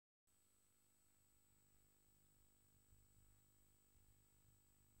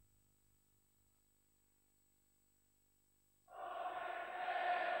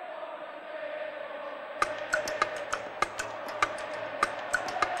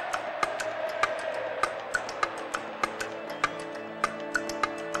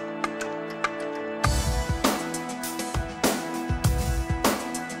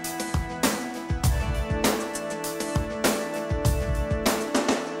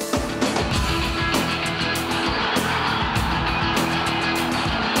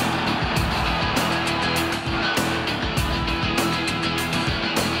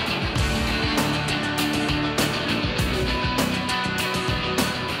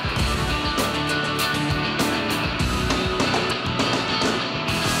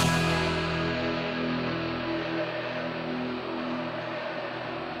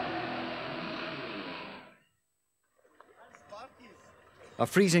A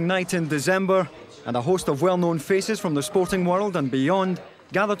freezing night in December, and a host of well-known faces from the sporting world and beyond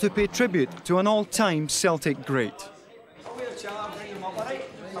gather to pay tribute to an all-time Celtic great.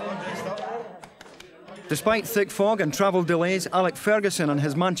 Despite thick fog and travel delays, Alec Ferguson and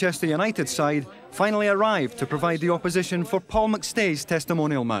his Manchester United side finally arrived to provide the opposition for Paul McStay's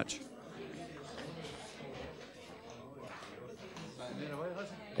testimonial match.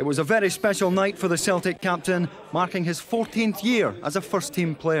 It was a very special night for the Celtic captain, marking his 14th year as a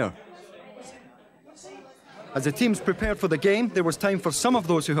first-team player. As the teams prepared for the game, there was time for some of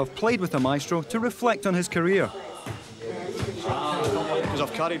those who have played with the Maestro to reflect on his career. Because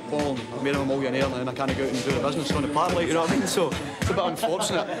I've carried Paul, I've made him a millionaire, and then I can't go out and do the business on the park, like, you know what I mean? So it's a bit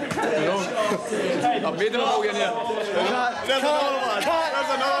unfortunate, you know. I've made him a millionaire. There's another one. There's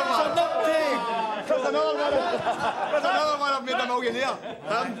another one. There's another one. There's another one. I've made a millionaire.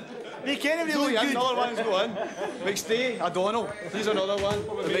 You can't really look good. Another one's going. McStay, O'Donnell. He's another one.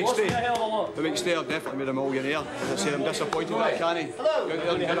 The McStay, I've definitely made a millionaire. As I say, I'm disappointed that I can't.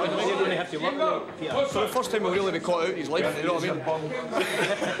 For the first time, we'll really be caught out in his life, you know what I mean?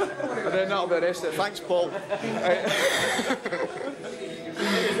 And then that'll be the rest of it. Thanks, Paul.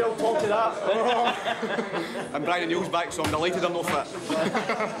 And Brian Neal's back, so I'm delighted I'm not fit.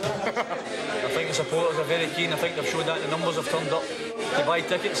 I think the supporters are very keen. I think they've shown that the numbers have turned up to buy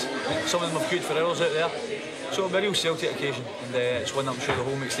tickets. Some of them have queued for hours out there. So it'll be a real Celtic occasion, and it's one I'm sure the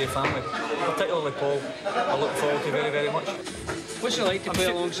whole McStay family, particularly Paul, are looking forward to very, very much. What's it like to play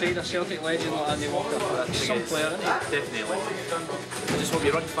alongside a Celtic legend like Andy Walker? Some player, isn't he? Definitely. I just hope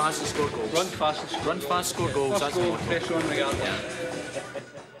you run fast and score goals. Run fast, score goals. That's goal, pressure on regardless.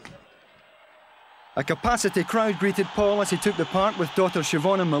 A capacity crowd greeted Paul as he took the part with daughters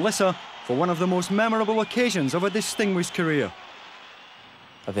Siobhan and Melissa for one of the most memorable occasions of a distinguished career.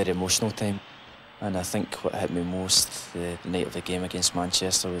 A very emotional time, and I think what hit me most the night of the game against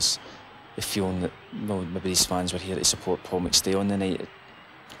Manchester was the feeling that, well, maybe these fans were here to support Paul McStay on the night,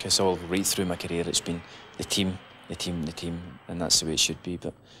 because all right through my career it's been the team, and that's the way it should be.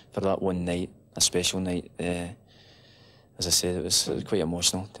 But for that one night, a special night, as I said, it was quite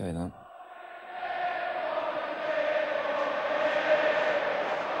emotional, tell you that.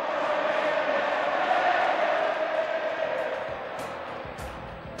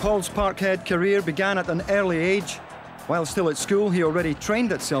 Paul's Parkhead career began at an early age. While still at school, he already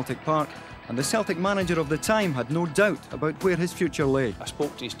trained at Celtic Park, and the Celtic manager of the time had no doubt about where his future lay. I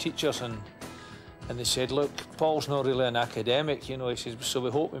spoke to his teachers and they said, look, Paul's not really an academic, you know. He says, so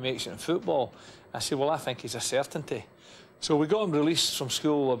we hope he makes it in football. I said, well, I think he's a certainty. So we got him released from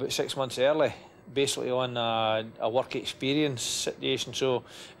school about 6 months early, basically on a work experience situation. So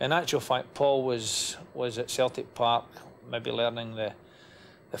in actual fact, Paul was at Celtic Park, maybe learning the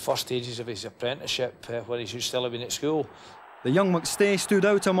first stages of his apprenticeship where he should still have been at school. The young McStay stood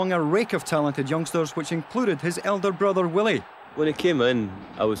out among a rake of talented youngsters, which included his elder brother Willie. When he came in,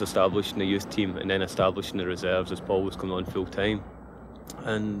 I was established in the youth team and then established in the reserves as Paul was coming on full time.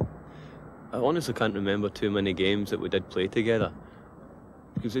 And I honestly can't remember too many games that we did play together,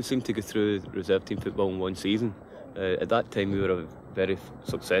 because we seemed to go through reserve team football in one season. At that time we were a very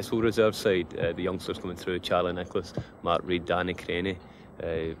successful reserve side. The youngsters coming through, Charlie Nicholas, Mark Reid, Danny Craney,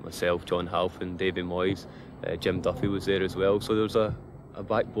 myself, John Halfin, Davy Moyes, Jim Duffy was there as well. So there was a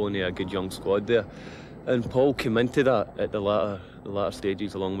backbone of a good young squad there. And Paul came into that at the latter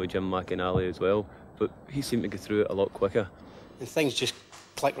stages along with Jim McInally as well. But he seemed to go through it a lot quicker. And things just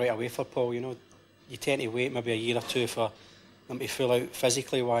clicked right away for Paul, you know. You tend to wait maybe a year or two for them to fill out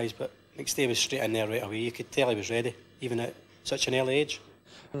physically wise, but McStay was straight in there right away. You could tell he was ready, even at such an early age.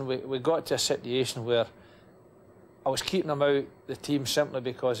 And we got to a situation where I was keeping him out the team simply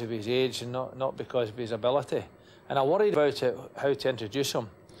because of his age and not because of his ability. And I worried about it, how to introduce him.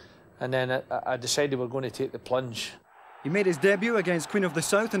 And then I decided we're going to take the plunge. He made his debut against Queen of the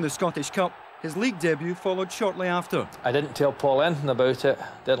South in the Scottish Cup. His league debut followed shortly after. I didn't tell Paul anything about it,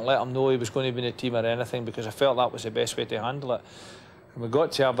 didn't let him know he was going to be in the team or anything, because I felt that was the best way to handle it. And we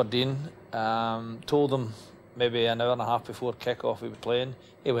got to Aberdeen, told him maybe an hour and a half before kick-off we were playing.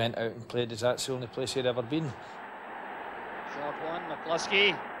 He went out and played as that's the only place he'd ever been. Short one,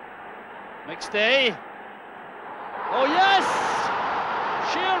 McCluskey, McStay. Oh yes!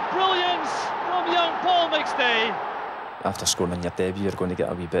 Sheer brilliance from young Paul McStay. After scoring in your debut, you're going to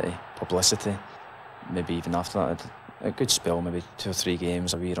get a wee bit of publicity. Maybe even after that, a good spell, maybe 2 or 3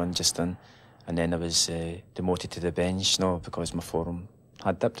 games, a wee run just in. And then I was demoted to the bench, because my form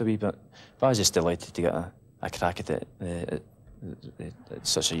had dipped a wee bit. But I was just delighted to get a crack at it at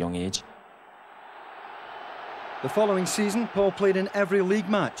such a young age. The following season, Paul played in every league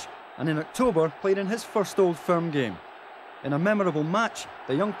match, and in October played in his first Old Firm game. In a memorable match,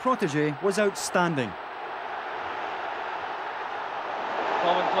 the young protégé was outstanding.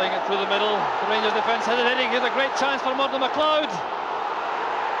 Common playing it through the middle. The Rangers defence headed hitting. Here's a great chance for Murdo McLeod.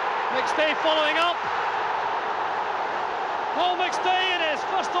 McStay following up. Paul McStay in his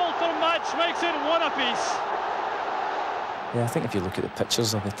first Old Firm match makes it 1 apiece. Yeah, I think if you look at the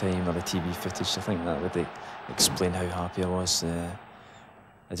pictures of the time or the TV footage, I think that would explain how happy I was.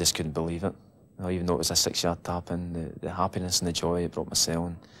 I just couldn't believe it. Even though it was a 6-yard tap in, the happiness and the joy it brought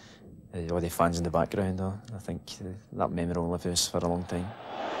myself and all the fans in the background, I think that memory will live with us for a long time.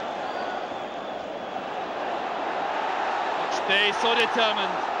 McStay so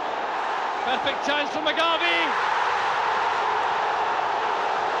determined. Perfect chance from McGarvey.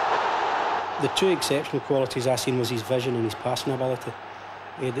 The two exceptional qualities I seen was his vision and his passing ability.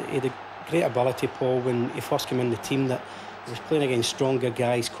 He had a great ability, Paul, when he first came in the team, that he was playing against stronger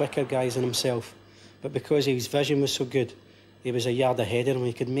guys, quicker guys than himself. But because his vision was so good, he was a yard ahead of him.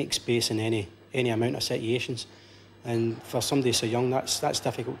 He could make space in any amount of situations. And for somebody so young, that's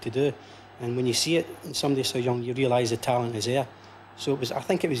difficult to do. And when you see it in somebody so young, you realise the talent is there. So I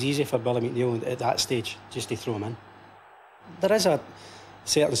think it was easy for Billy McNeill at that stage just to throw him in. There is a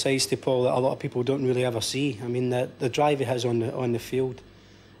certain sides to Paul that a lot of people don't really ever see. I mean, the drive he has on the field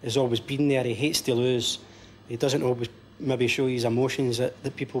has always been there. He hates to lose. He doesn't always maybe show his emotions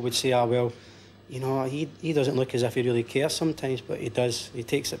that people would say, well, you know, he doesn't look as if he really cares sometimes, but he does. He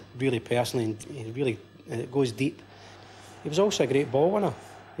takes it really personally and it goes deep. He was also a great ball winner.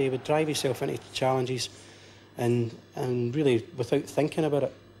 He would drive himself into challenges and really, without thinking about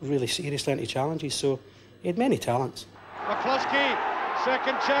it, really seriously into challenges. So he had many talents. McCluskey,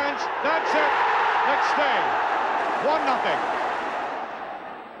 second chance, that's it. McStay, 1-0.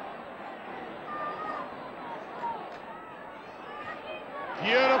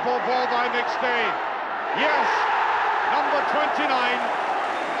 Beautiful ball by McStay. Yes, number 29,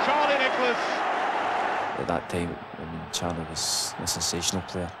 Charlie Nicholas. At that time, I mean, Charlie was a sensational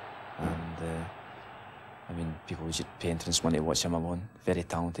player, and I mean, people would pay entrance money to watch him alone. Very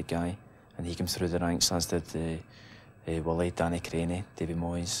talented guy, and he came through the ranks, as did Willie, Danny Craney, Davy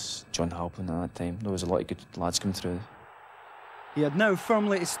Moyes, John Halpin at that time. There was a lot of good lads coming through. He had now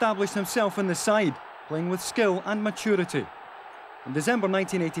firmly established himself in the side, playing with skill and maturity. In December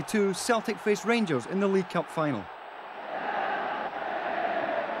 1982, Celtic faced Rangers in the League Cup final.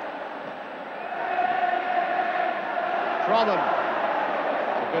 Trollen,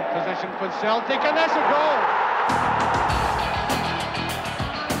 a good position for Celtic, and there's a goal.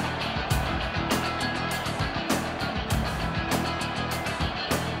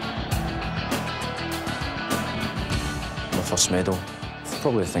 My first medal,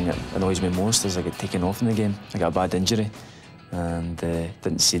 probably the thing that annoys me most is I get taken off in the game. I got a bad injury and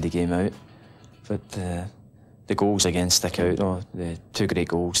didn't see the game out. But the goals again stick out, though. The two great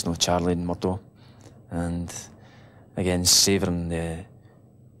goals, Charlie and Murdo. And again, savouring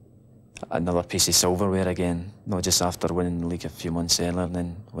another piece of silverware again, not just after winning the league a few months earlier and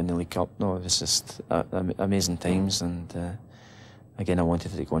then winning the League Cup. No, it was just amazing times, and again, I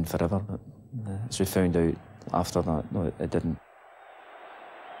wanted it to go on forever, but as we found out after that, no, it didn't.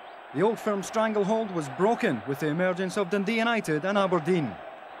 The Old Firm stranglehold was broken with the emergence of Dundee United and Aberdeen.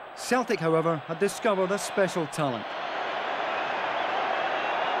 Celtic, however, had discovered a special talent.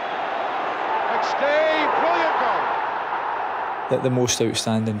 McStay, brilliant goal. The most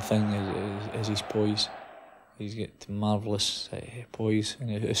outstanding thing is his poise. He's got marvellous poise,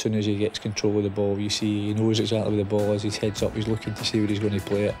 and as soon as he gets control of the ball, you see he knows exactly where the ball is. His head's up, he's looking to see where he's going to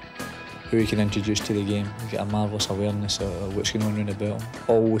play it, who he can introduce to the game. He's got a marvellous awareness of what's going on around about him.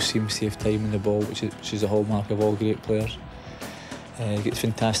 Always seems to have time in the ball, which is the hallmark of all great players. He gets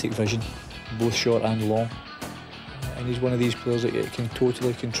fantastic vision, both short and long. And he's one of these players that can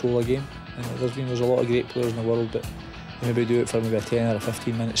totally control a game. And there's a lot of great players in the world, but they maybe do it for maybe a 10 or a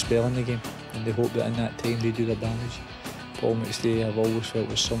 15-minute spell in the game, and they hope that in that time they do their damage. Paul McStay, I've always felt,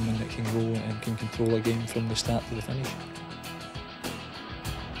 was someone that can go and can control a game from the start to the finish.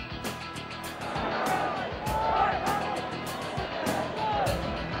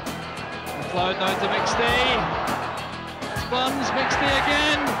 McLeod now to McStay. Spans, McStay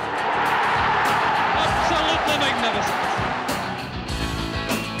again. Absolutely magnificent.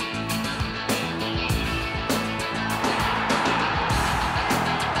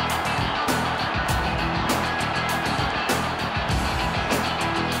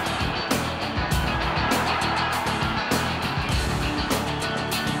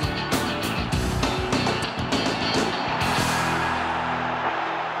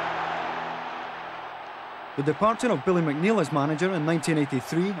 The departure of Billy McNeill as manager in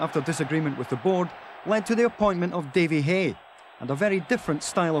 1983 after disagreement with the board led to the appointment of Davy Hay and a very different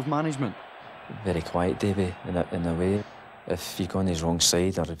style of management. Very quiet Davy in a way. If you go on his wrong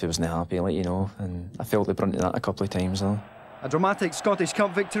side or if he wasn't happy, let you know. And I felt the brunt of that a couple of times though. A dramatic Scottish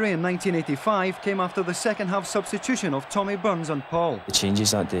Cup victory in 1985 came after the second-half substitution of Tommy Burns and Paul. The changes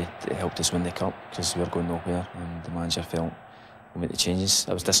that day helped us win the Cup because we were going nowhere and the manager felt we'll make the changes.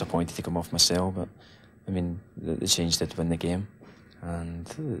 I was disappointed to come off myself, but I mean, the change did win the game.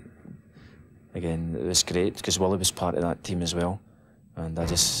 And again, it was great because Willie was part of that team as well. And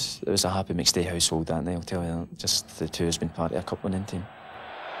it was a happy McStay household that night, I'll tell you that. Just the two has been part of a cup winning team.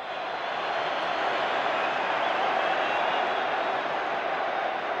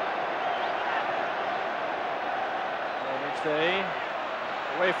 McStay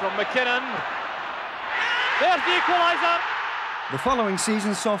away from McKinnon. There's the equaliser. The following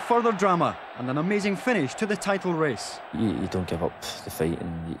season saw further drama and an amazing finish to the title race. You don't give up the fight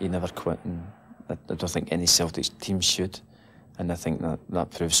and you never quit. And I don't think any Celtic team should. And I think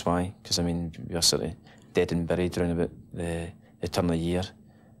that proves why, because I mean, we were sort of dead and buried around about the turn of the year,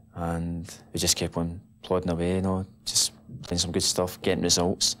 and we just kept on plodding away, you know, just playing some good stuff, getting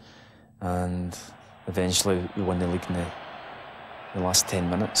results, and eventually we won the league in the last 10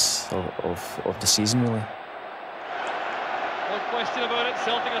 minutes of the season, really. No question about it,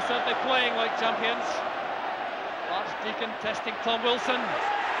 Celtic are certainly playing like champions. Archdeacon testing Tom Wilson.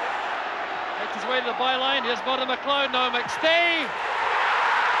 Makes his way to the byline. Here's Murdo McLeod now. McStay.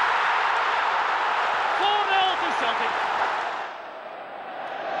 4-0 to Celtic.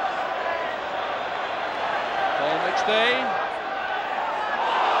 Paul McStay.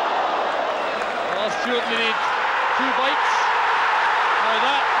 Well, Stuart needed 2 bites. Now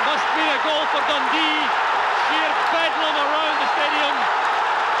that must be a goal for Dundee. Sheer bedlam around the stadium.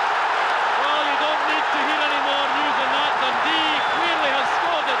 Well, you don't need to hear any more news than that. Dundee clearly has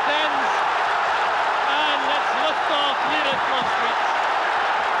scored at Dens. And let's lift off here at Love Street.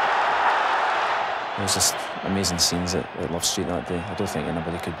 It was just amazing scenes at Love Street that day. I don't think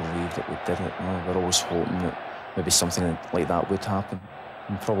anybody could believe that we did it. You know, we're always hoping that maybe something like that would happen.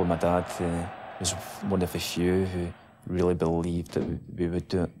 And probably my dad was one of the few who really believed that we would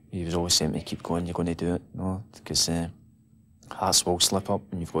do it. He was always saying to me, keep going, you're going to do it. You know, because hearts will slip up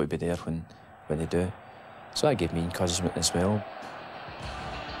and you've got to be there when they do. So that gave me encouragement as well.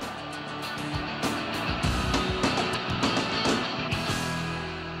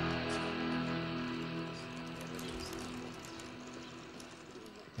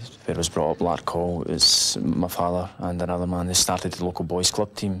 Where I was brought up, Larkhall, it was my father and another man who started the local boys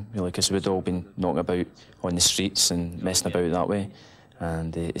club team, really, because we'd all been knocking about on the streets and messing about that way.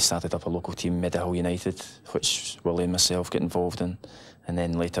 And he started up a local team, Meadowhall United, which Willie and myself got involved in, and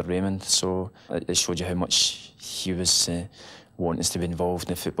then later Raymond. So it showed you how much he was wanting us to be involved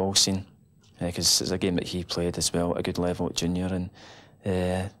in the football scene, because it's a game that he played as well at a good level at junior,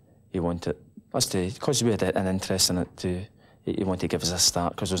 and he wanted us to, because we had an interest in it, he wanted to give us a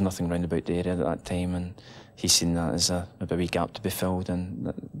start because there was nothing round about the area at that time, and he's seen that as a wee gap to be filled,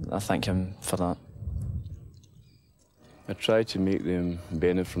 and I thank him for that. I tried to make them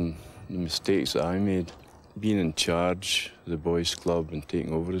benefit from the mistakes that I made. Being in charge of the boys' club and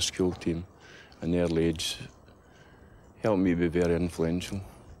taking over the school team at an early age helped me be very influential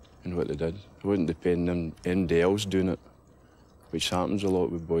in what they did. I wouldn't depend on anybody else doing it, which happens a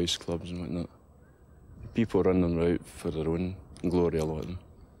lot with boys' clubs and whatnot. People run them out for their own glory, a lot of them.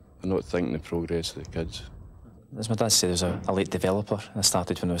 They're not thinking the progress of the kids. As my dad said, I was a late developer. I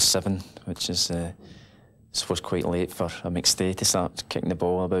started when I was 7, which is I suppose quite late for a McStay to start kicking the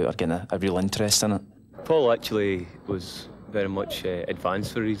ball about or getting a real interest in it. Paul actually was very much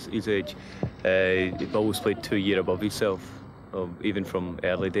advanced for his age. He'd always played 2 years above himself. Even from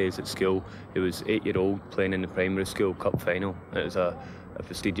early days at school, he was 8-year-old playing in the primary school cup final. It was a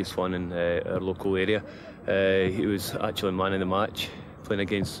prestigious one in our local area. He was actually man of the match, playing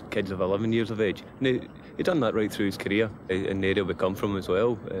against kids of 11 years of age. And he'd done that right through his career in the area we come from as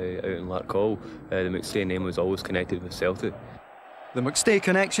well, out in Larkhall. The McStay name was always connected with Celtic. The McStay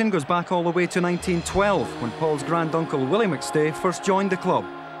connection goes back all the way to 1912, when Paul's granduncle Willie McStay first joined the club.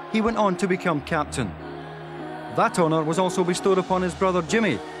 He went on to become captain. That honour was also bestowed upon his brother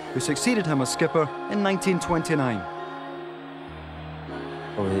Jimmy, who succeeded him as skipper in 1929.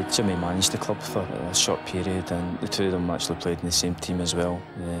 Well, Jimmy managed the club for a short period, and the two of them actually played in the same team as well.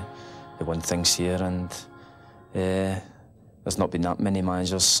 They won things here, and there's not been that many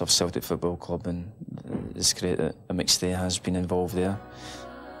managers of Celtic Football Club, and it's great that a McStay has been involved there.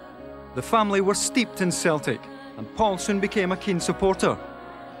 The family were steeped in Celtic, and Paul soon became a keen supporter.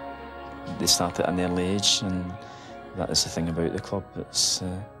 They started at an early age, and that is the thing about the club. It's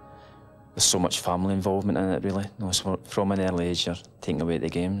there's so much family involvement in it, really. You know, so from an early age, you're taken away to the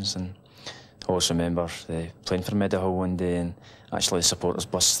games. And I always remember playing for Meadowhall one day, and actually the supporters'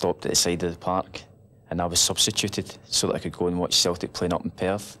 bus stopped at the side of the park, and I was substituted so that I could go and watch Celtic playing up in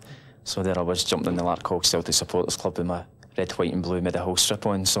Perth. So there I was, jumping in the Larkhall Celtic Supporters Club with my red, white and blue Meadowhall strip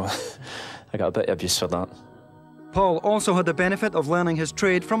on, so I got a bit of abuse for that. Paul also had the benefit of learning his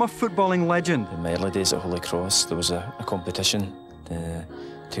trade from a footballing legend. In my early days at Holy Cross, there was a competition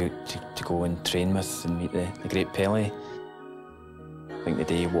to go and train with and meet the great Pele. I think the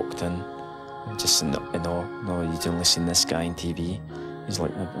day he walked in, just in awe. No, you'd only seen this guy on TV. He's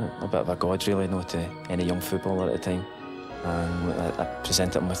like a bit of a god, really, no, to any young footballer at the time. And I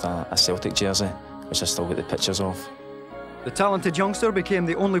presented him with a Celtic jersey, which I still got the pictures of. The talented youngster became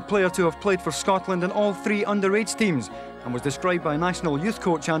the only player to have played for Scotland in all 3 underage teams, and was described by national youth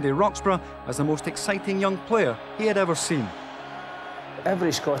coach Andy Roxburgh as the most exciting young player he had ever seen.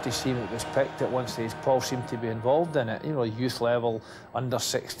 Every Scottish team that was picked at one stage, Paul seemed to be involved in it, you know, youth level, under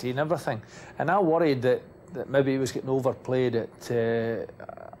 16, everything. And I worried that maybe he was getting overplayed at too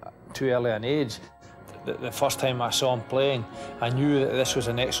early an age. The first time I saw him playing, I knew that this was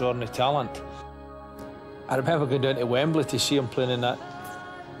an extraordinary talent. I remember going down to Wembley to see him playing in that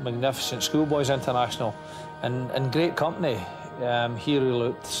magnificent Schoolboys International, and in great company. Here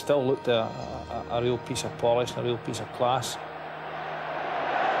he still looked a real piece of polish and a real piece of class.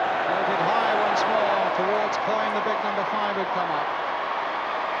 Floated high once more towards Coyne, the big number 5 who'd come up.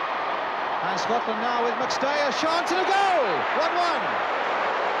 And Scotland now with McStay, a chance and a goal! 1-1.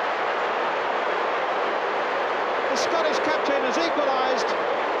 The Scottish captain has equalised.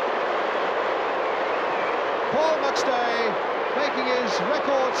 Paul McStay making his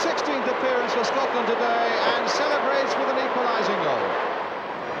record 16th appearance for Scotland today and celebrates with an equalising goal.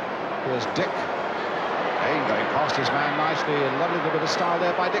 Here's Dick. Hey, going past his man nicely, and lovely little bit of style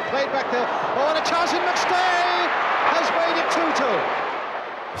there by Dick. Played back there. Oh, and a chance, and McStay has made it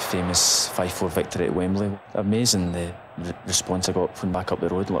 2-2. The famous 5-4 victory at Wembley. Amazing the response I got from back up the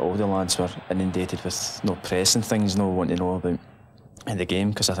road. Like, all the lads were inundated with no press and things, no wanting to know about the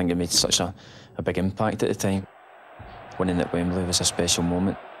game, because I think it made such a big impact at the time. Winning at Wembley was a special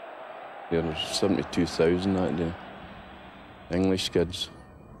moment. There was 72,000 that day. English kids.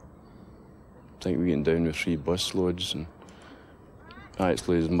 I think we went down with 3 bus loads, and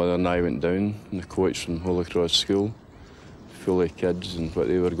actually his mother and I went down, and the coach from Holy Cross School, full of kids, and what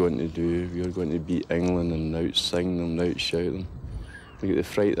they were going to do, we were going to beat England and out-sing them, and out-shout them. They get the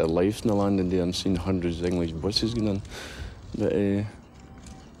fright of their lives in the landing day and seen hundreds of English buses going in. But the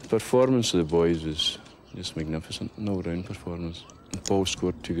performance of the boys was just magnificent, an all-round performance. And Paul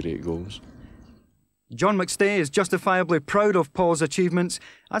scored 2 great goals. John McStay is justifiably proud of Paul's achievements,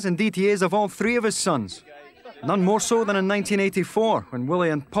 as indeed he is of all 3 of his sons. None more so than in 1984, when Willie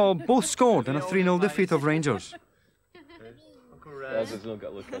and Paul both scored in a 3-0 defeat of Rangers.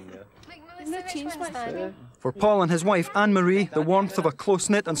 For Paul and his wife Anne-Marie, the warmth of a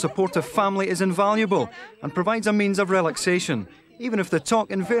close-knit and supportive family is invaluable and provides a means of relaxation, even if the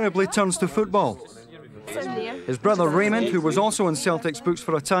talk invariably turns to football. His brother Raymond, who was also in Celtic's books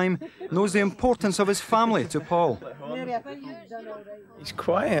for a time, knows the importance of his family to Paul. He's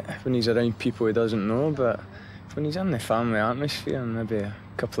quiet when he's around people he doesn't know, but when he's in the family atmosphere and maybe a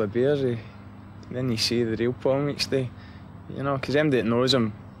couple of beers, then you see the real Paul McStay. You know, because anybody that knows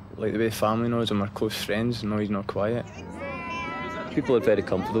him, like the way the family knows him, are close friends, know he's not quiet. People are very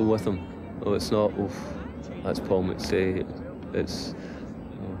comfortable with him. Oh, it's not, oh, that's Paul McStay. It's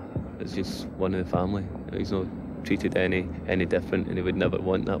just one of the family. He's not treated any different, and he would never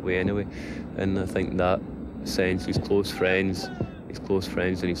want that way anyway. And I think that sense, his close friends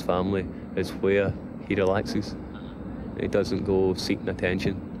and his family is where he relaxes. He doesn't go seeking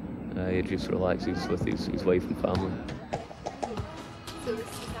attention. He just relaxes with his wife and family.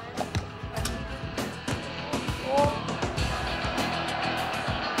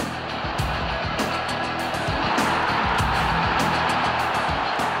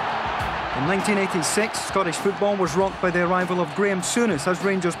 In 1986, Scottish football was rocked by the arrival of Graham Souness as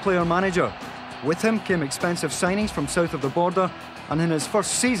Rangers player-manager. With him came expensive signings from south of the border, and in his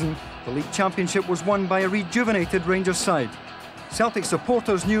first season, the league championship was won by a rejuvenated Rangers side. Celtic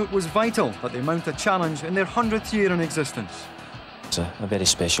supporters knew it was vital that they mount a challenge in their 100th year in existence. It's a very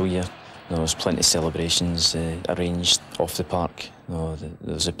special year. There was plenty of celebrations arranged off the park. There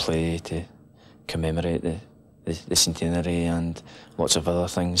was a play to commemorate the centenary and lots of other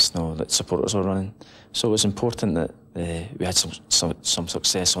things that supporters were running. So it was important that we had some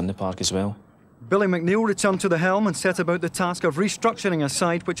success on the park as well. Billy McNeill returned to the helm and set about the task of restructuring a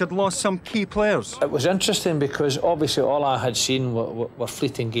side which had lost some key players. It was interesting because obviously all I had seen were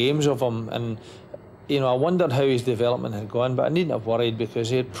fleeting games of him, and you know, I wondered how his development had gone, but I needn't have worried because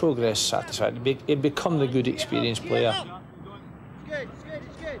he had progressed satisfactorily. He'd become the good, experienced player.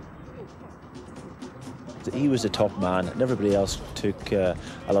 He was the top man, and everybody else took a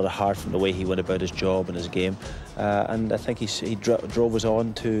lot of heart from the way he went about his job and his game. And I think he drove us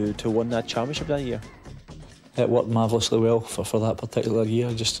on to win that championship that year. It worked marvellously well for that particular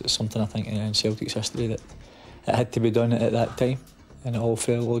year. Just something I think in Celtic's history that it had to be done at that time, and it all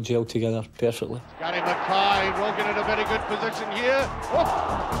gelled together perfectly. Gary Mackay, Rogan in a very good position here.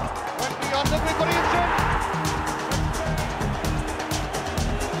 Oh, went beyond everybody, it's in.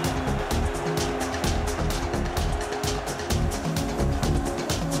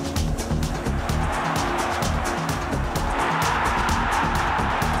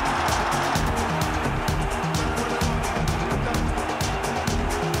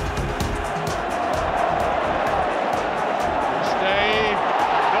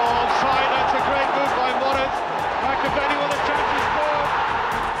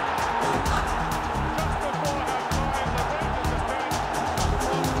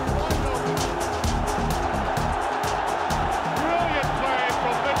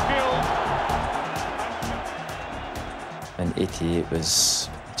 In '88 was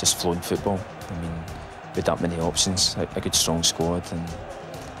just flowing football. I mean, we had that many options, a good strong squad, and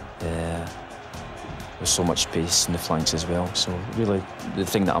there was so much pace in the flanks as well. So really, the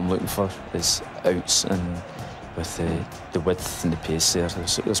thing that I'm looking for is outs, and with the width and the pace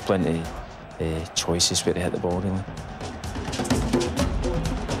there's plenty of choices where to hit the ball, really.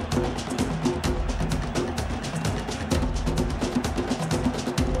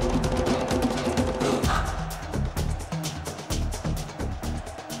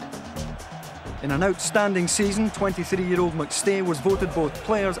 In an outstanding season, 23-year-old McStay was voted both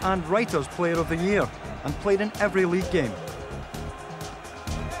Players and Writers Player of the Year and played in every league game.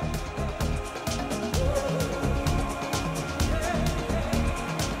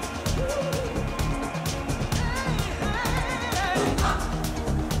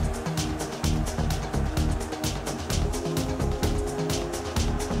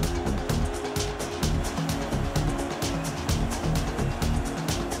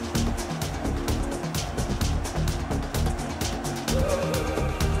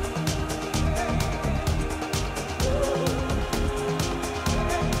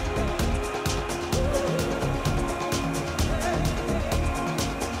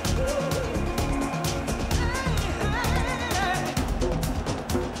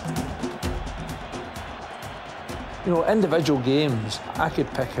 You know, individual games, I could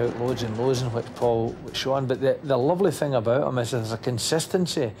pick out loads and loads in which Paul was shown, but the lovely thing about him is there's a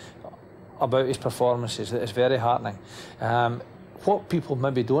consistency about his performances that is very heartening. What people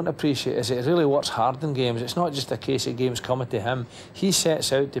maybe don't appreciate is that he really works hard in games. It's not just a case of games coming to him. He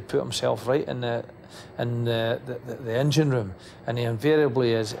sets out to put himself right in the engine room, and he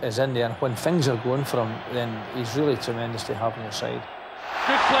invariably is in there. And when things are going for him, then he's really tremendous to have on your side.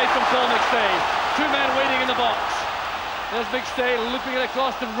 Good play from Paul McStay. Two men waiting in the box. There's McStay looping it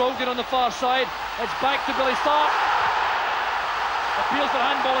across to Rogan on the far side. It's back to Billy Stark. Appeals for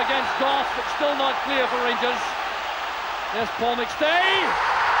handball against Goff, but still not clear for Rangers. There's Paul McStay.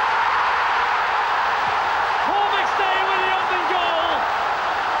 Paul McStay with the open goal.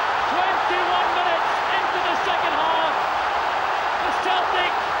 21 minutes into the second half. The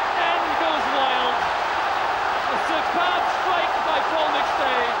Celtic end goes wild. A superb strike by Paul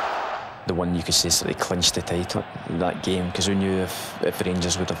McStay. The one you could say sort of clinched the title in that game, because we knew if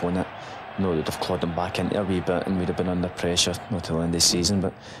Rangers would have won it, they'd have clawed them back into a wee bit and we'd have been under pressure, not till the end of the season.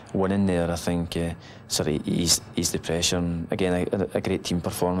 But winning there, I think, sort of eased the pressure. And again, a great team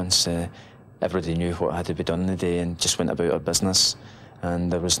performance. Everybody knew what had to be done the day and just went about our business.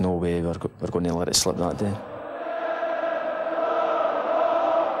 And there was no way we're going to let it slip that day.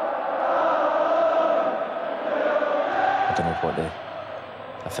 I don't know what the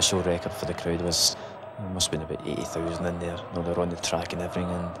official record for the crowd was. It must have been about 80,000 in there. They were on the track and everything,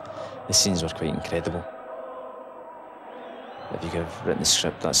 and the scenes were quite incredible. If you could have written the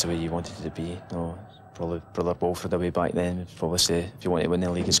script, that's the way you wanted it to be. Probably Brother Bolford away back then would probably say, if you want to win the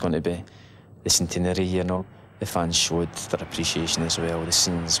league, it's going to be the centenary year. The fans showed their appreciation as well. The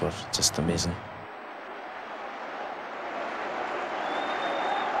scenes were just amazing.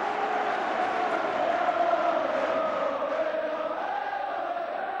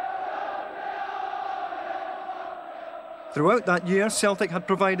 Throughout that year, Celtic had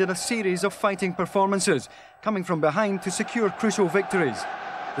provided a series of fighting performances, coming from behind to secure crucial victories.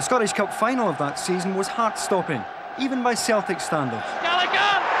 The Scottish Cup final of that season was heart-stopping, even by Celtic standards.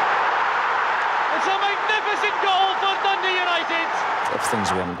 Gallagher! It's a magnificent goal for Dundee United! If things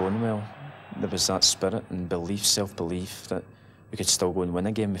weren't going well, there was that spirit and belief, self-belief, that we could still go and win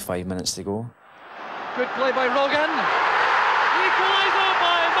a game with 5 minutes to go. Good play by Rogan. Equaliser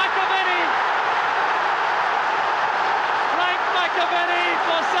by McAvenny. Frank McAvenny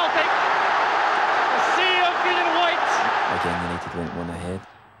for Celtic. A sea of green and white. Again, United went one ahead,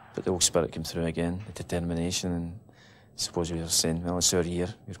 but the old spirit came through again, the determination, and I suppose we were saying, well, it's our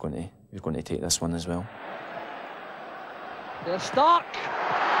year, we're going to take this one as well. They're Stark.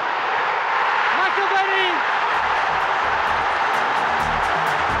 McAvenny.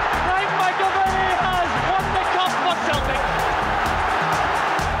 Frank McAvenny has won the cup for Celtic.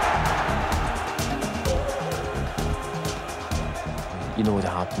 You know the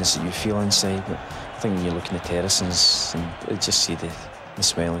happiness that you feel inside, but I think when you look in the terraces and just see the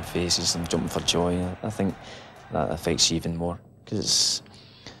smiling faces and jumping for joy, I think that affects you even more, because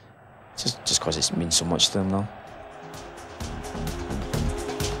it's just because it means so much to them now.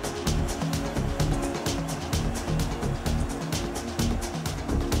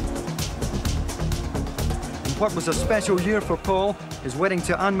 What was a special year for Paul, his wedding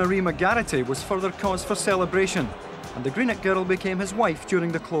to Anne-Marie McGarity was further cause for celebration, and the Greenock girl became his wife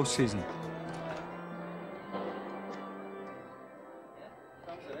during the close season.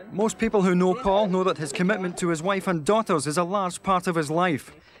 Most people who know Paul know that his commitment to his wife and daughters is a large part of his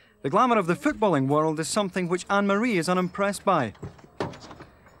life. The glamour of the footballing world is something which Anne-Marie is unimpressed by.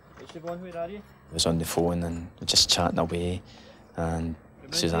 I was on the phone and just chatting away, and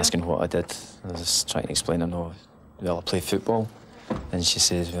she was asking what I did. I was trying to explain to her, no, well, I play football. And she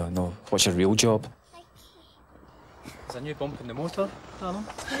says, well, no, what's your real job? There's a new bump in the motor, Anna.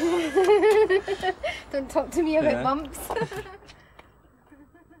 Don't talk to me about bumps.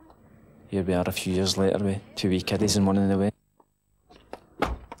 Here we are a few years later with 2 wee kiddies and one in the way.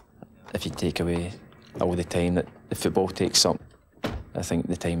 If you take away all the time that the football takes up, I think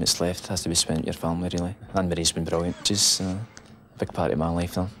the time that's left has to be spent with your family, really. Anne-Marie's been brilliant. She's a big part of my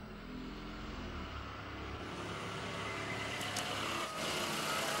life now.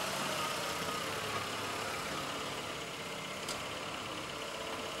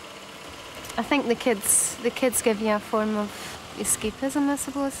 I think the kids give you a form of escapism, I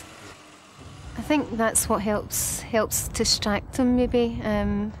suppose. I think that's what helps distract them, maybe,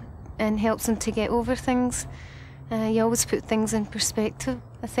 and helps them to get over things. You always put things in perspective.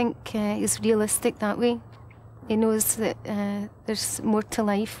 I think he's realistic that way. He knows that there's more to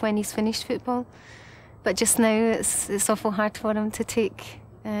life when he's finished football. But just now, it's awful hard for him to take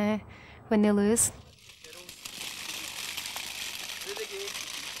when they lose.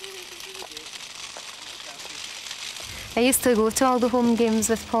 I used to go to all the home games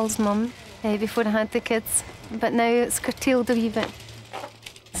with Paul's mum before I had the kids, but now it's curtailed a wee bit.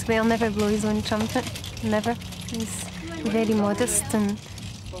 So he'll never blow his own trumpet, never. He's very modest, and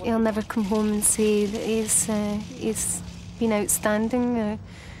he'll never come home and say that he's been outstanding or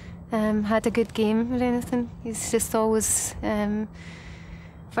had a good game or anything. He's just always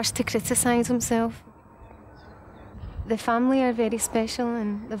first to criticise himself. The family are very special,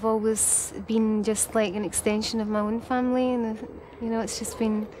 and they've always been just like an extension of my own family, and you know, it's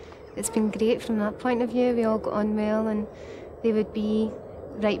been great from that point of view. We all got on well, and they would be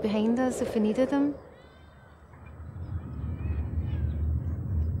right behind us if we needed them.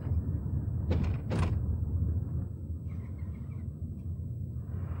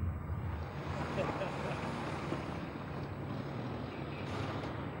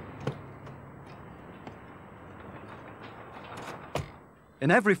 In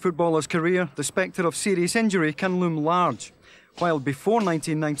every footballer's career, the spectre of serious injury can loom large. While before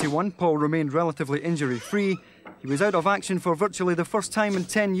 1991 Paul remained relatively injury-free, he was out of action for virtually the first time in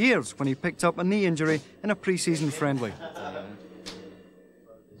 10 years when he picked up a knee injury in a pre-season friendly.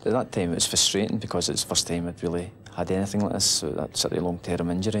 At that time it was frustrating because it's the first time I'd really had anything like this, so that sort of long-term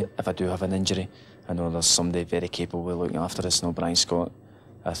injury. If I do have an injury, I know there's somebody very capable of looking after us. No, Brian Scott,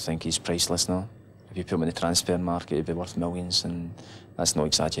 I think he's priceless now. If you put him in the transfer market, he'd be worth millions, and that's no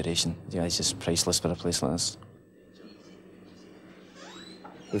exaggeration. Yeah, he's just priceless for a place like this.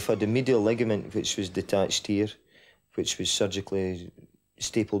 We've had a medial ligament which was detached here, which was surgically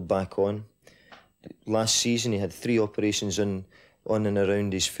stapled back on. Last season he had 3 operations on and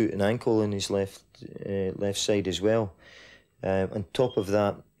around his foot and ankle on his left side as well. On top of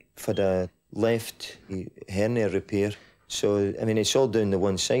that, we've had a left hernia repair. So, I mean, it's all down the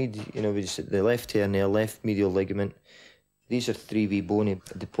one side, you know, it's the left hernia, left medial ligament. These are 3 wee bony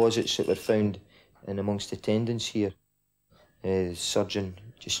deposits that were found in amongst the tendons here. The surgeon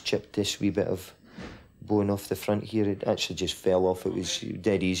just chipped this wee bit of bone off the front here. It actually just fell off. It was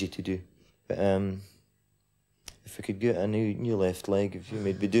dead easy to do. But if we could get a new left leg,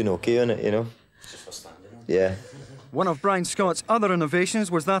 we'd be doing okay on it, you know. Yeah. One of Brian Scott's other innovations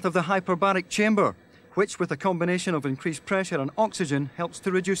was that of the hyperbaric chamber, which, with a combination of increased pressure and oxygen, helps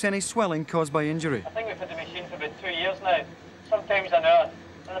to reduce any swelling caused by injury. I think we've had the machine for about 2 years now. Sometimes an hour,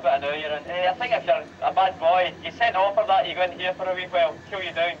 and about an hour you're in. I think if you're a bad boy, you send off for that, you go in here for a wee while, kill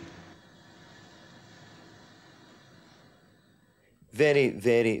you down. Very,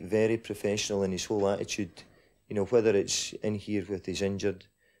 very, very professional in his whole attitude. You know, whether it's in here with he's injured,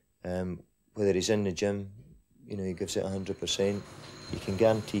 whether he's in the gym, you know, he gives it 100%. You can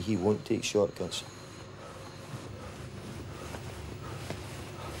guarantee he won't take shortcuts.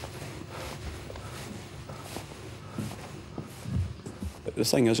 The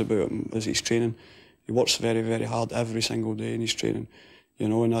thing is about him is his training. He works very, very hard every single day in his training. You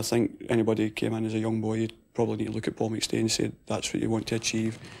know, and I think anybody who came in as a young boy, you'd probably need to look at Paul McStay and say that's what you want to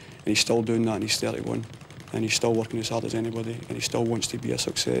achieve. And he's still doing that, and he's 31. And he's still working as hard as anybody, and he still wants to be a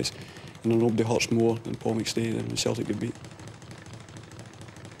success. And nobody hurts more than Paul McStay than Celtic could beat.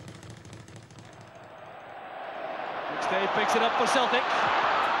 McStay picks it up for Celtic.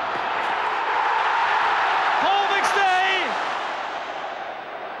 Paul McStay!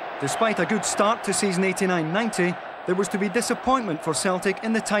 Despite a good start to season 89-90, there was to be disappointment for Celtic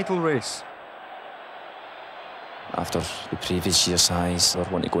in the title race. After the previous year's highs, we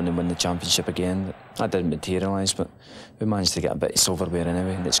wanted to go in and win the championship again. That didn't materialise, but we managed to get a bit of silverware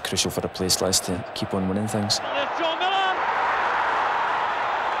anyway, and it's crucial for the place list to keep on winning things. John Miller!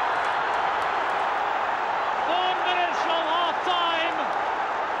 4 minutes from half-time.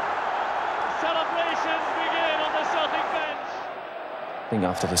 Celebrations begin on the Celtic bench. I think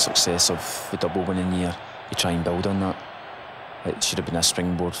after the success of the double winning year, you try and build on that. It should have been a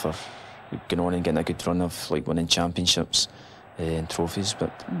springboard for going on and getting a good run of winning championships and trophies,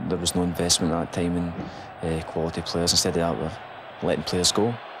 but there was no investment at that time in quality players. Instead of that, we're letting players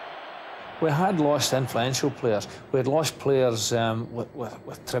go. We had lost influential players. We had lost players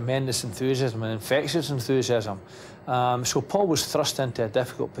with tremendous enthusiasm and infectious enthusiasm. So Paul was thrust into a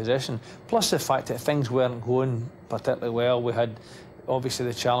difficult position. Plus the fact that things weren't going particularly well. We had obviously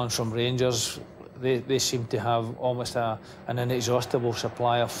the challenge from Rangers. They seem to have almost an inexhaustible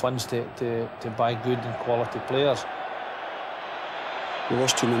supply of funds to buy good and quality players. We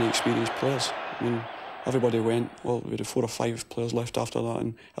lost too many experienced players. I mean, everybody went. Well, we had 4 or 5 players left after that,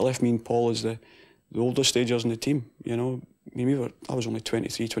 and it left me and Paul as the oldest stagers in the team. You know, I mean, I was only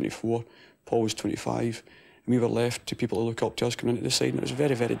 23, 24. Paul was 25. And we were left to people to look up to us coming into the side, and it was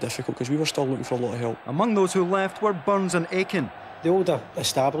very, very difficult because we were still looking for a lot of help. Among those who left were Burns and Aiken. The older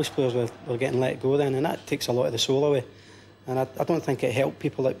established players were getting let go then, and that takes a lot of the soul away. And I don't think it helped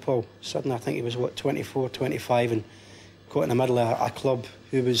people like Paul. Suddenly I think he was, 24, 25, and caught in the middle of a club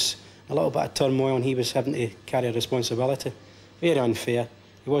who was a little bit of turmoil, and he was having to carry a responsibility. Very unfair.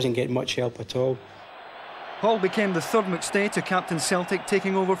 He wasn't getting much help at all. Paul became the third McStay to captain Celtic,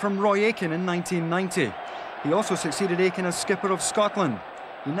 taking over from Roy Aiken in 1990. He also succeeded Aiken as skipper of Scotland.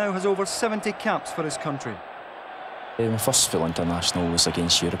 He now has over 70 caps for his country. My first full international was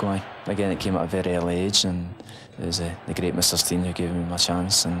against Uruguay. Again, it came at a very early age, and it was the great Mr. Steen who gave me my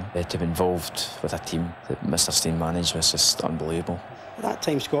chance, and to be involved with a team that Mr. Steen managed was just unbelievable. At that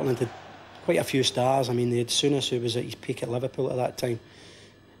time, Scotland had quite a few stars. I mean, they had Souness, who was at his peak at Liverpool at that time.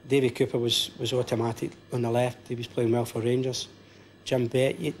 Davy Cooper was automatic on the left. He was playing well for Rangers. Jim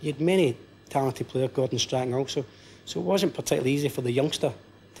Bett. You had many talented players, Gordon Strachan also. So it wasn't particularly easy for the youngster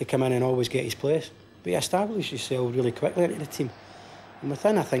to come in and always get his place. But he established himself really quickly into the team. And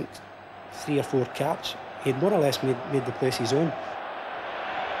within, I think, 3 or 4 caps, he had more or less made the place his own. A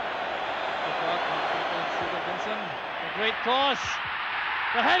great cross.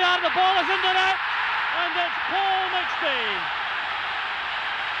 The header, the ball is in the net, and it's Paul McStay.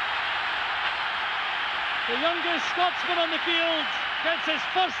 The youngest Scotsman on the field gets his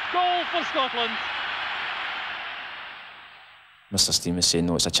first goal for Scotland. Mr. Steen was saying,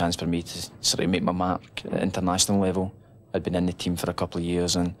 no, it's a chance for me to sort of make my mark at international level. I'd been in the team for a couple of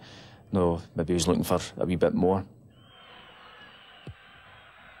years, and no, maybe he was looking for a wee bit more.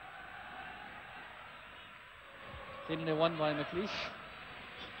 Cleanly won by McLeish.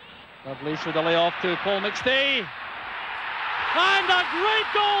 McLeish with a lay-off to Paul McStay. And a great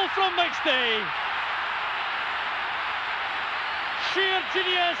goal from McStay. Sheer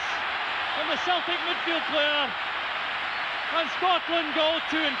genius from the Celtic midfield player. And Scotland go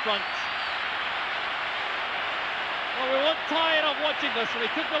 2 in front. Well, we won't tire of watching this. He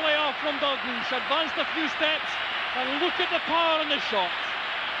took the layoff from Dalglish, advanced a few steps, and look at the power in the shot.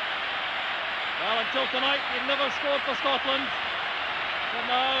 Well, until tonight, he'd never scored for Scotland. But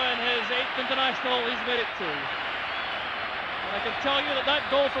now, in his 8th international, he's made it 2. And I can tell you that that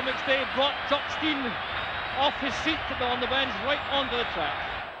goal from McStay brought Chuck Steen off his seat on the bench right onto the track.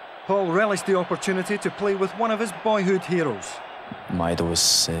 Paul relished the opportunity to play with one of his boyhood heroes. My idol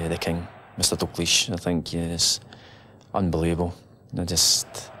was the king, Mr. Dalglish. I think he is unbelievable.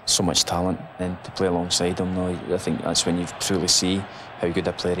 Just so much talent, and to play alongside him, I think that's when you truly see how good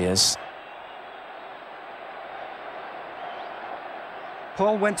a player he is.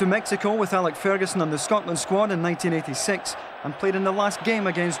 Paul went to Mexico with Alec Ferguson and the Scotland squad in 1986 and played in the last game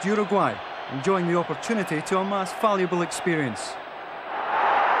against Uruguay, enjoying the opportunity to amass valuable experience.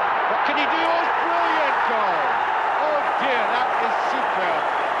 What can he do? Oh, brilliant goal! Oh dear, that is superb.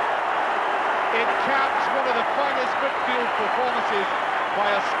 It caps one of the finest midfield performances by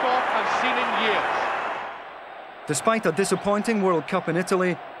a Scot I've seen in years. Despite a disappointing World Cup in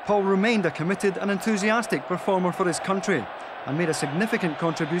Italy, Paul remained a committed and enthusiastic performer for his country and made a significant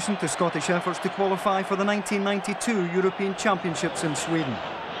contribution to Scottish efforts to qualify for the 1992 European Championships in Sweden.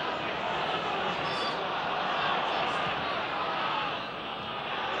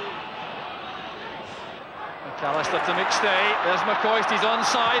 McAllister to McStay. There's McCoist, he's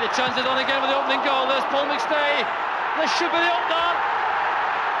onside. The chance is on again with the opening goal. There's Paul McStay. This should be the opener.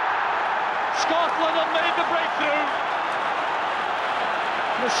 Scotland have made the breakthrough.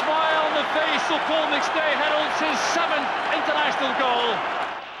 The smile on the face of Paul McStay heralds his 7th international goal.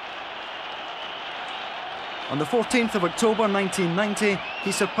 On the 14th of October 1990,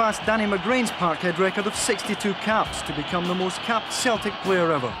 he surpassed Danny McGrain's Parkhead record of 62 caps to become the most capped Celtic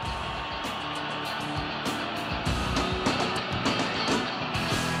player ever.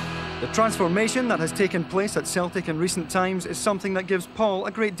 The transformation that has taken place at Celtic in recent times is something that gives Paul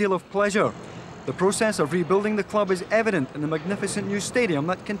a great deal of pleasure. The process of rebuilding the club is evident in the magnificent new stadium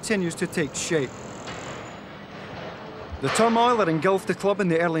that continues to take shape. The turmoil that engulfed the club in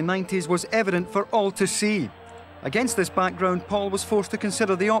the early 90s was evident for all to see. Against this background, Paul was forced to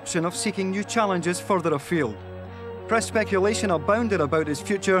consider the option of seeking new challenges further afield. Press speculation abounded about his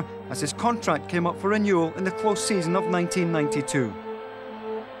future as his contract came up for renewal in the close season of 1992.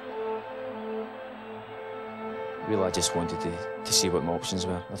 Really, I just wanted to see what my options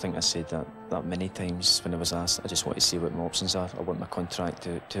were. I think I said that many times when I was asked. I just want to see what my options are. I want my contract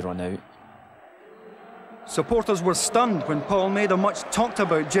to run out. Supporters were stunned when Paul made a much talked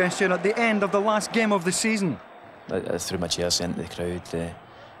about gesture at the end of the last game of the season. I threw my jersey into the crowd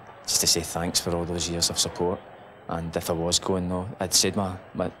just to say thanks for all those years of support. And if I was going, though, I'd said my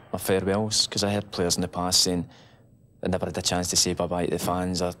farewells, because I heard players in the past saying I never had a chance to say bye-bye to the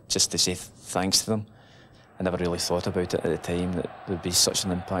fans or just to say thanks to them. I never really thought about it at the time that there would be such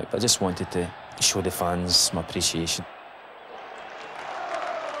an impact, but I just wanted to show the fans my appreciation.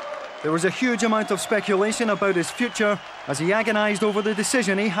 There was a huge amount of speculation about his future as he agonised over the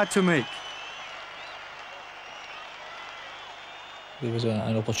decision he had to make. There was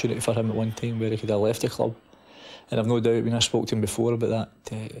an opportunity for him at one time where he could have left the club, and I've no doubt when I spoke to him before about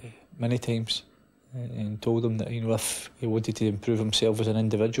that many times. And told him that, you know, if he wanted to improve himself as an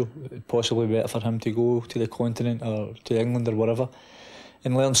individual, it'd possibly be better for him to go to the continent or to England or wherever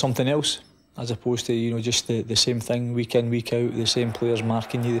and learn something else, as opposed to, you know, just the same thing week in, week out, the same players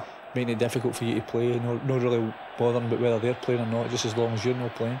marking you, making it difficult for you to play, not really bothering about whether they're playing or not, just as long as you're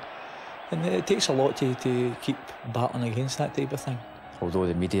not playing. And it takes a lot to keep battling against that type of thing. Although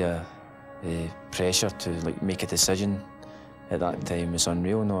the media pressure to make a decision at that time was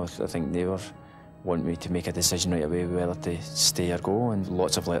unreal, no, I think they were want me to make a decision right away whether to stay or go, and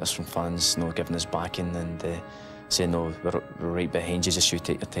lots of letters from fans, giving us backing and saying, no, we're right behind you, just you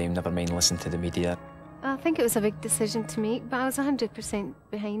take your time, never mind listen to the media. I think it was a big decision to make, but I was 100%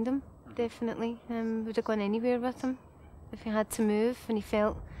 behind him, definitely. Would have gone anywhere with him if he had to move and he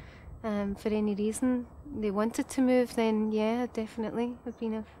felt for any reason they wanted to move, then yeah, definitely would have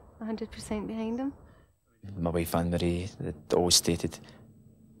been 100% behind him. My wife Anne-Marie always stated,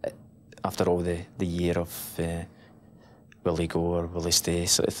 after all the year of will he go or will he stay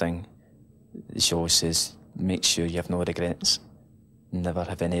sort of thing, she always says, make sure you have no regrets. Never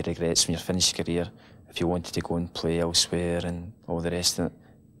have any regrets when you finish your career. If you wanted to go and play elsewhere and all the rest of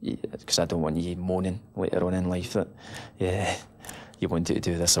it, because I don't want you moaning later on in life that, yeah, you wanted to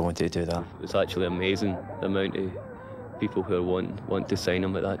do this, I wanted to do that. It was actually amazing, the amount of people who want to sign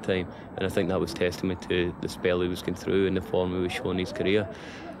him at that time, and I think that was testament to the spell he was going through and the form he was showing his career.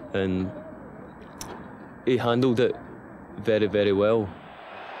 And he handled it very, very well.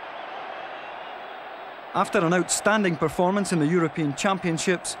 After an outstanding performance in the European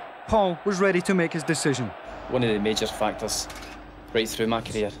Championships, Paul was ready to make his decision. One of the major factors right through my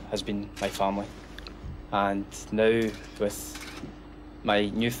career has been my family. And now, with my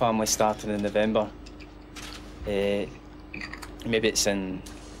new family starting in November, maybe it's in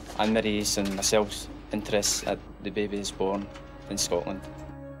Anne-Marie's and myself's interest that the baby is born in Scotland.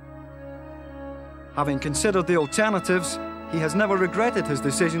 Having considered the alternatives, he has never regretted his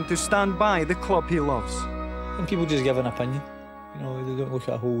decision to stand by the club he loves. And people just give an opinion. You know, they don't look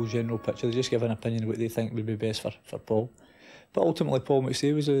at a whole general picture, they just give an opinion of what they think would be best for Paul. But ultimately, Paul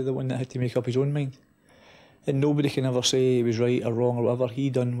McStay was the one that had to make up his own mind. And nobody can ever say he was right or wrong or whatever. He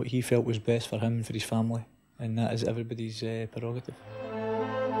done what he felt was best for him and for his family. And that is everybody's prerogative.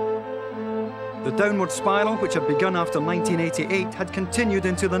 The downward spiral, which had begun after 1988, had continued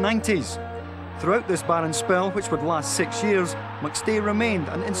into the 90s. Throughout this barren spell, which would last 6 years, McStay remained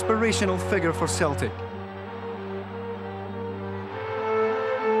an inspirational figure for Celtic.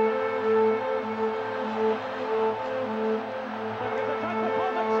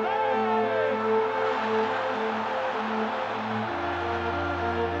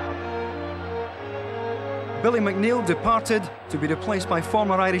 Billy McNeill departed to be replaced by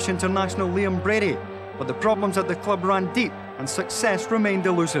former Irish international Liam Brady, but the problems at the club ran deep and success remained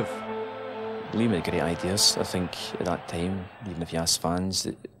elusive. Liam had great ideas. I think at that time, even if you ask fans,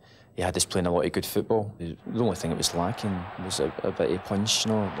 he had us playing a lot of good football. The only thing that was lacking was a bit of punch,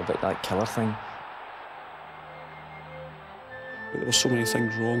 you know, a bit that killer thing. But there were so many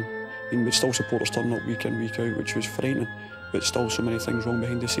things wrong. I mean, we'd still supporters turning up week in, week out, which was frightening, but still so many things wrong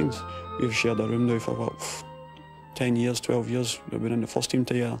behind the scenes. We've shared a room now for, what, 10 years, 12 years. We've been in the first team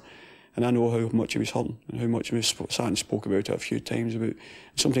together. And I know how much he was hurting and how much we sat and spoke about it a few times.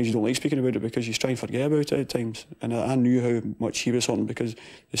 Sometimes you don't like speaking about it because you try and forget about it at times. And I knew how much he was hurting because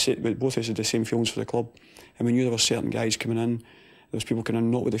both of us had the same feelings for the club. And we knew there were certain guys coming in. There was people coming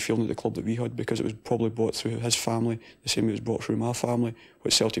in not with the feeling of the club that we had because it was probably brought through his family, the same way it was brought through my family,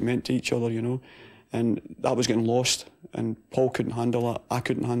 what Celtic meant to each other, you know. And that was getting lost. And Paul couldn't handle that, I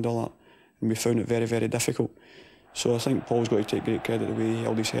couldn't handle that. And we found it very, very difficult. So I think Paul's got to take great credit the way he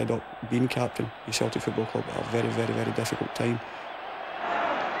held his head up, being captain of Celtic Football Club at a very, very, very difficult time.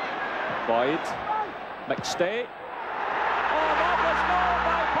 Boyd, McStay. Oh, that was goal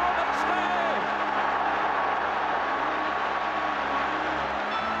by Paul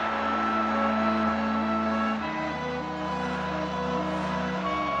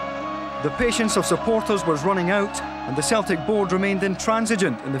The patience of supporters was running out, and the Celtic board remained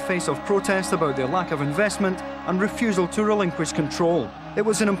intransigent in the face of protest about their lack of investment and refusal to relinquish control. It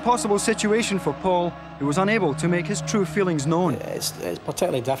was an impossible situation for Paul, who was unable to make his true feelings known. It's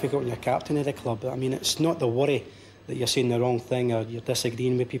particularly difficult when you're captain of the club. I mean, it's not the worry that you're saying the wrong thing or you're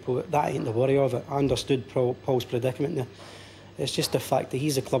disagreeing with people. That ain't the worry of it. I understood Paul's predicament there. It's just the fact that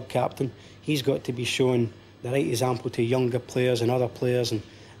he's a club captain. He's got to be showing the right example to younger players and other players and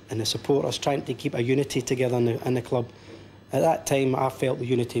the supporters, trying to keep a unity together in the club. At that time, I felt the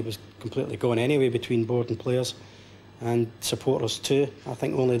unity was completely gone anyway between board and players and supporters too. I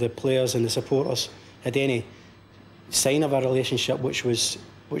think only the players and the supporters had any sign of a relationship, which was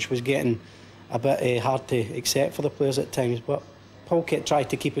getting a bit hard to accept for the players at times. But Paul tried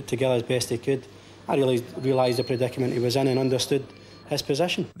to keep it together as best he could. I really realised the predicament he was in and understood his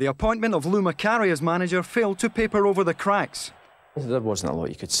position. The appointment of Lou Macari as manager failed to paper over the cracks. There wasn't a lot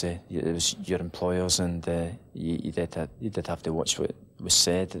you could say. It was your employers, and you did have to watch what was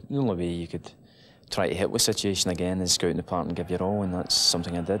said. The only way you could try to help the situation again is go out in the park and give your all, and that's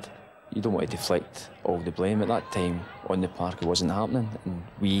something I did. You don't want to deflect all the blame. At that time, on the park, it wasn't happening, and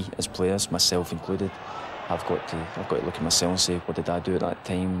we as players, myself included, I've got to look at myself and say, what did I do at that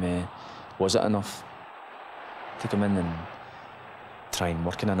time? Was it enough to come in and try and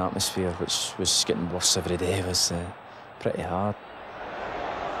work in an atmosphere which was getting worse every day? It was pretty hard.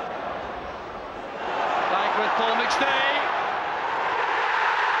 Back with Paul McStay.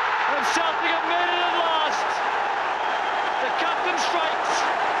 And Celtic have made it at last. The captain strikes.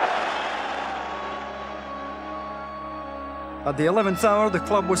 At the 11th hour, the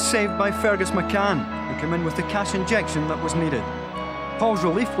club was saved by Fergus McCann, who came in with the cash injection that was needed. Paul's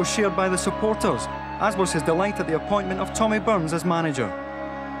relief was shared by the supporters, as was his delight at the appointment of Tommy Burns as manager.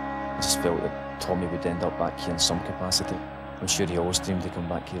 I just felt that Tommy would end up back here in some capacity. I'm sure he always dreamed to come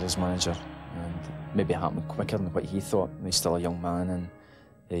back here as manager, and maybe it happened quicker than what he thought. He's still a young man, and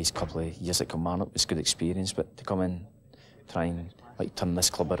his couple of years at Kilmarnock was good experience, but to come in, try and turn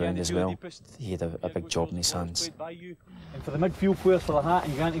this club around as well, he had a big job in his hands. And for the midfield players, for the Hat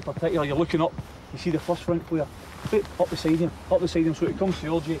and Gant in particular, you're looking up, you see the first front player, up the side of him, so it comes to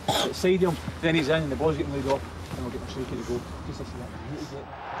Orgy, side him, then he's in and the ball's getting laid off, and we'll get him straight to the goal. Just to see that.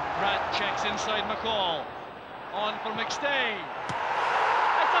 Pratt checks inside McCall. On for McStay.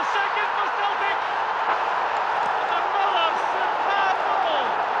 It's a second for Celtic. Another superb goal.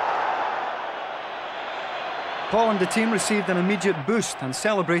 Paul and the team received an immediate boost and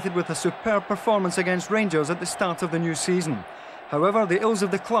celebrated with a superb performance against Rangers at the start of the new season. However, the ills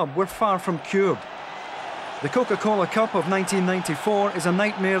of the club were far from cured. The Coca-Cola Cup of 1994 is a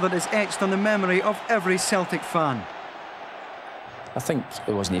nightmare that is etched on the memory of every Celtic fan. I think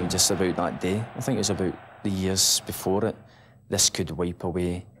it wasn't even just about that day. I think it was about the years before it. This could wipe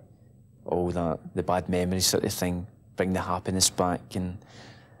away all that, the bad memories sort of thing, bring the happiness back, and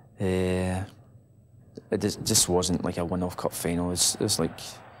it just wasn't like a one-off cup final. It was like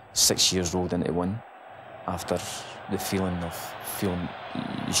 6 years rolled into one after the feeling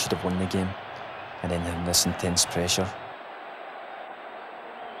you should have won the game, and then having this intense pressure.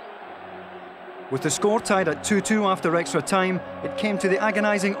 With the score tied at 2-2 after extra time, it came to the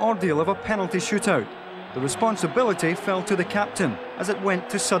agonising ordeal of a penalty shootout. The responsibility fell to the captain as it went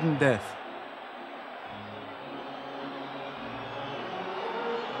to sudden death.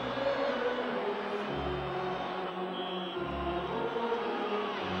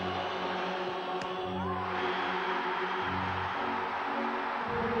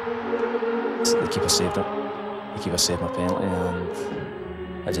 The keeper saved it. The keeper saved my penalty,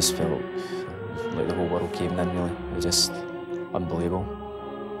 and I just felt like the whole world caving in, really. It was just unbelievable.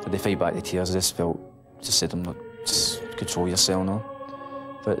 Did they fight back the tears? I just said, I'm not, just control yourself now.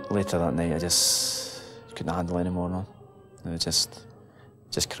 But later that night, I just couldn't handle it anymore now. It was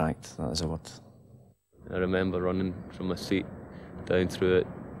just cracked, that is the word. I remember running from my seat down through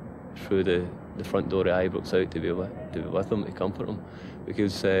the front door of Ibrox out to be with him, to comfort him,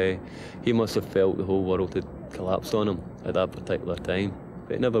 because he must have felt the whole world had collapsed on him at that particular time.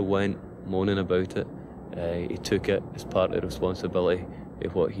 But he never went moaning about it. He took it as part of the responsibility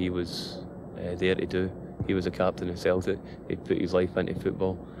of what he was there to do. He was a captain of Celtic. He'd put his life into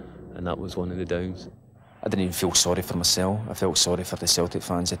football, and that was one of the downs. I didn't even feel sorry for myself. I felt sorry for the Celtic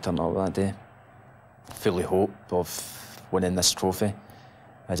fans who turned up that day. Fully hope of winning this trophy.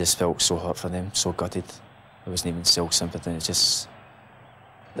 I just felt so hurt for them, so gutted. It wasn't even self-sympathy, it's just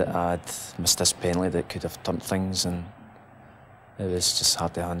that I'd missed this penalty that could have turned things, and it was just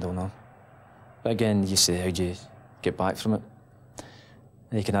hard to handle now. But again, you say, how do you get back from it?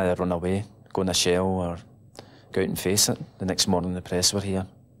 You can either run away, go in a shell, or go out and face it. The next morning the press were here.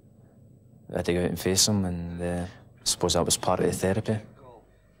 I had to go out and face them, and I suppose that was part of the therapy.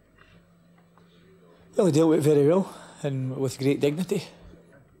 Well, he dealt with it very well, and with great dignity.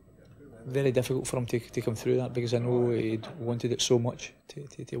 Very difficult for him to come through that, because I know he'd wanted it so much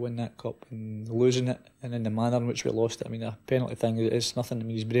to win that cup, and losing it, and in the manner in which we lost it. I mean, a penalty thing is nothing. I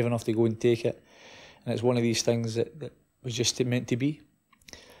mean, he's brave enough to go and take it, and it's one of these things that was just meant to be.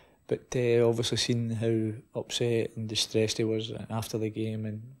 But obviously seeing how upset and distressed he was after the game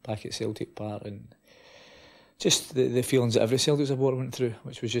and back at Celtic Park, and just the feelings that every Celtic supporter went through,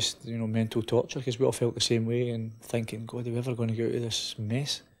 which was just, you know, mental torture, because we all felt the same way and thinking, God, are we ever going to get out of this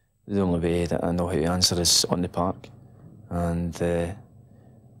mess? The only way that I know how to answer is on the park, and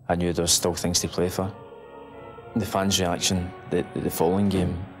I knew there was still things to play for. The fans' reaction, the following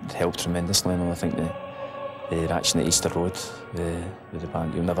game, helped tremendously. I think the reaction at Easter Road with the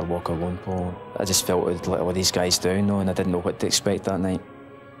band, "You'll Never Walk Alone," Paul. I just felt it let all these guys down, and I didn't know what to expect that night.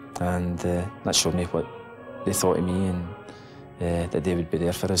 And that showed me what they thought of me, and that they would be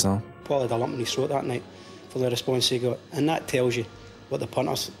there for us now. Paul had a lump in his throat that night for the response he got, and that tells you what the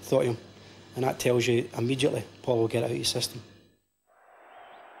punters thought of him, and that tells you immediately Paul will get out of his system.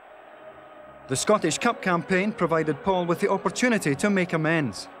 The Scottish Cup campaign provided Paul with the opportunity to make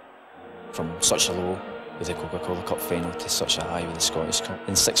amends. From such a low with the Coca-Cola Cup final to such a high with the Scottish Cup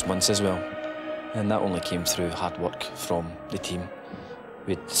in 6 months as well, and that only came through hard work from the team.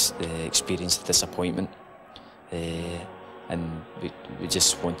 We'd experienced disappointment, and we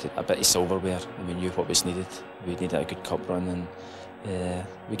just wanted a bit of silverware, and we knew what was needed. We needed a good cup run, and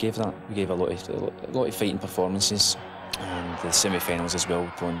we gave that. We gave a lot of fighting performances, and the semi-finals as well,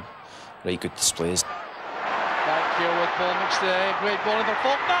 put on right good displays. Back here with Paul McStay, great ball in the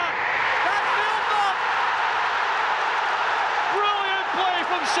Faulkner. That's Faulkner! Brilliant play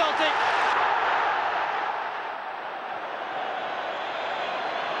from Celtic.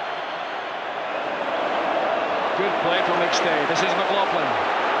 Good play from McStay. This is McLaughlin.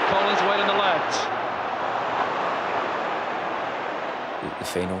 Collins wide on the left. The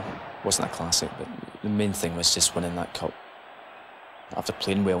final wasn't a classic, but the main thing was just winning that cup. After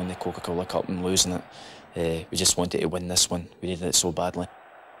playing well in the Coca-Cola Cup and losing it, we just wanted to win this one. We needed it so badly.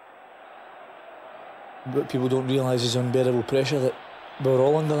 What people don't realise is the unbearable pressure that we were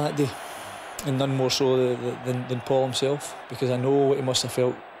all under that day. and none more so than Paul himself, because I know what he must have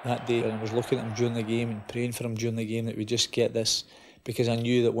felt that day, and I was looking at him during the game and praying for him during the game that we just get this, because I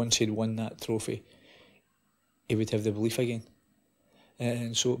knew that once he'd won that trophy he would have the belief again,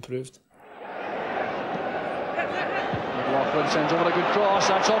 and so it proved. McLaughlin sends over a good cross,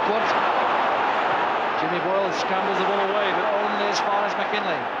 that's awkward. Jimmy Boyle scrambles the ball away, but only as far as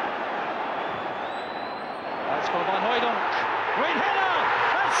McKinley. That's for Van Hooijdonk. Great header!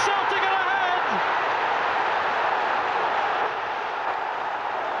 And Celtic are ahead!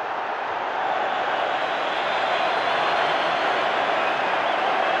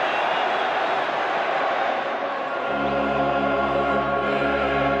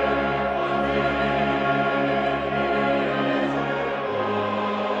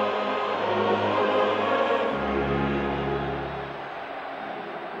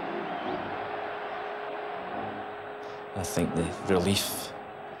 I think the relief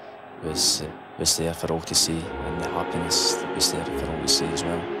was there for all to see, and the happiness was there for all to see as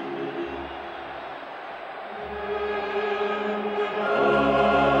well.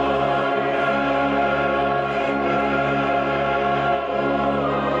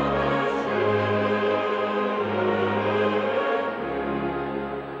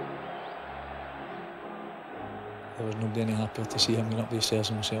 There was nobody any happier to see him going up the stairs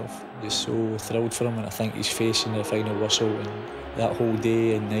himself. Just so thrilled for him, and I think his face in the final whistle and that whole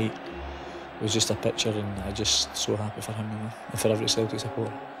day and night was just a picture, and I'm just so happy for him and for every Celtic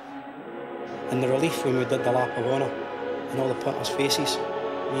supporter. And the relief when we did the lap of honour and all the punters' faces,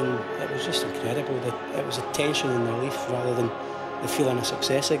 I mean, it was just incredible. It was a tension and relief rather than the feeling of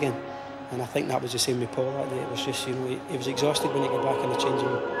success again. And I think that was the same with Paul that day. It was just, you know, he was exhausted when he got back in the changing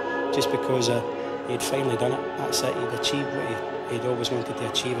room just because he'd finally done it. That's it. He'd achieved what he'd always wanted to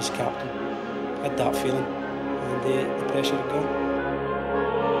achieve as captain. Had that feeling, and the pressure had gone.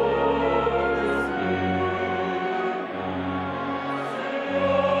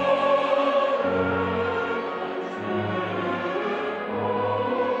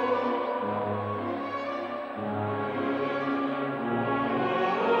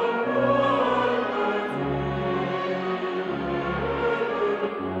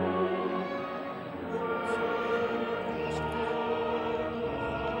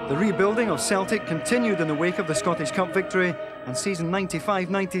 The rebuilding of Celtic continued in the wake of the Scottish Cup victory, and season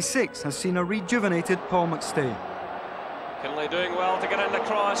 95-96 has seen a rejuvenated Paul McStay. Kinley doing well to get in the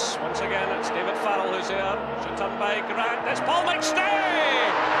cross. Once again, it's David Farrell who's there. Should turn by Grant. It's Paul McStay!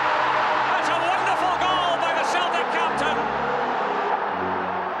 That's a wonderful goal by the Celtic captain.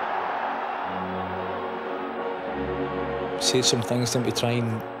 Said some things to him to try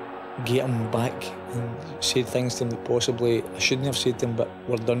and get him back, and said things to him that possibly I shouldn't have said to him, but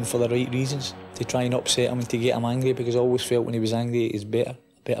were done for the right reasons, to try and upset him and to get him angry, because I always felt when he was angry he's a better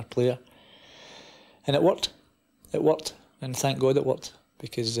player. And it worked, and thank God it worked,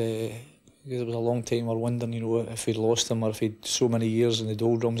 because it was a long time we were wondering, you know, if we'd lost him or if he'd so many years in the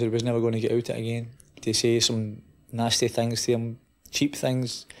doldrums he was never going to get out it again. To say some nasty things to him, cheap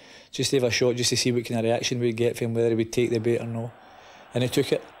things, just to have a shot, just to see what kind of reaction we'd get from him, whether he would take the bait or not. And he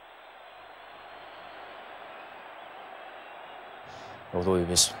took it. Although he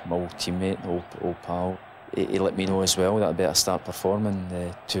was my old teammate, old pal, he let me know as well that I better start performing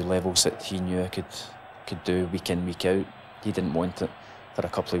the 2 levels that he knew I could do week in, week out. He didn't want it for a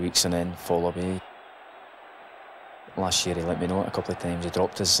couple of weeks and then fall away. Last year he let me know it a couple of times. He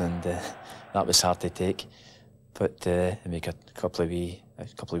dropped us, and that was hard to take. But we got a couple of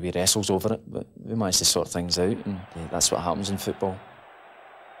wee wrestles over it, but we managed to sort things out, and that's what happens in football.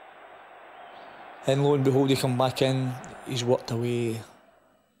 And lo and behold, he come back in, he's worked away,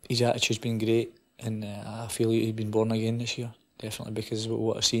 his attitude's been great, and I feel he's been born again this year, definitely, because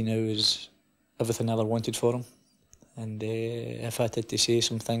what I see now is everything I ever wanted for him. And if I had to say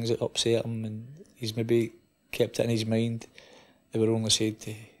some things that upset him, and he's maybe kept it in his mind, they were only said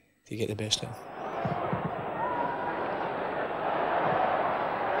to get the best out of him.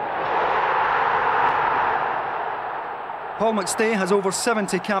 Paul McStay has over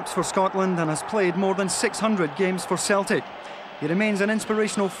 70 caps for Scotland and has played more than 600 games for Celtic. He remains an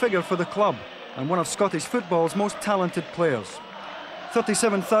inspirational figure for the club and one of Scottish football's most talented players.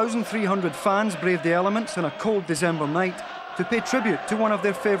 37,300 fans braved the elements on a cold December night to pay tribute to one of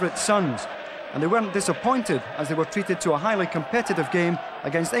their favourite sons. And they weren't disappointed as they were treated to a highly competitive game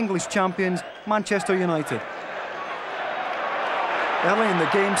against English champions Manchester United. Early in the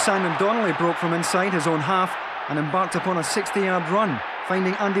game, Simon Donnelly broke from inside his own half and embarked upon a 60-yard run,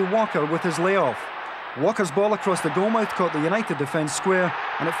 finding Andy Walker with his layoff. Walker's ball across the goalmouth caught the United defence square,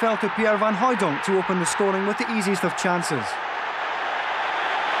 and it fell to Pierre Van Hooijdonk to open the scoring with the easiest of chances.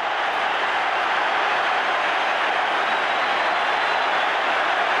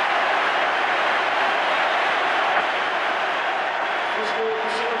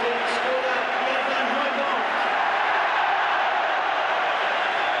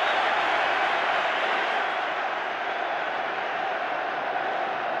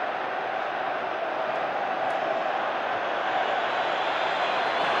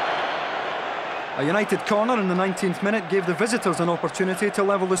 A United corner in the 19th minute gave the visitors an opportunity to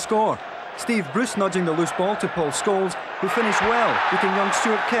level the score. Steve Bruce nudging the loose ball to Paul Scholes, who finished well, beating young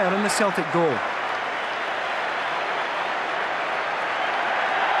Stuart Kerr in the Celtic goal.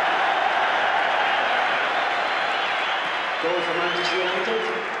 Goal for Manchester United.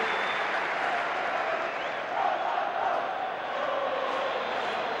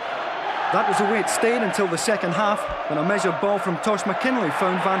 That was the way it stayed until the second half, when a measured ball from Tosh McKinley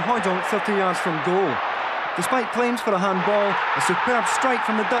found Van Hooijdonk 30 yards from goal. Despite claims for a handball, a superb strike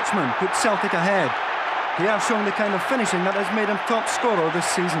from the Dutchman put Celtic ahead. Pierre showing the kind of finishing that has made him top scorer this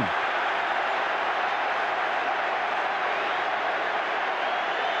season.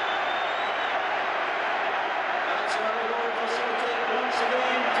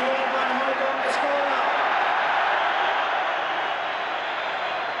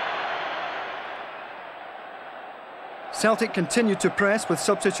 Celtic continued to press, with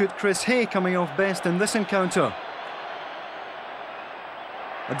substitute Chris Hay coming off best in this encounter.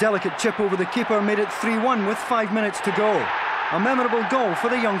 A delicate chip over the keeper made it 3-1 with 5 minutes to go. A memorable goal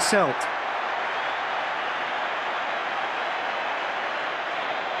for the young Celt.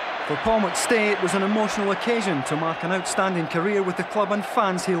 For Paul McStay, it was an emotional occasion to mark an outstanding career with the club and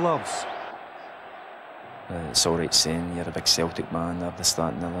fans he loves. It's all right saying you're a big Celtic man, or this,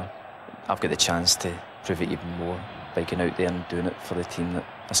 that and the other. I've got the chance to prove it even more by getting out there and doing it for the team that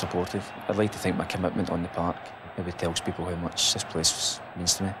I supported. I'd like to think my commitment on the park maybe tells people how much this place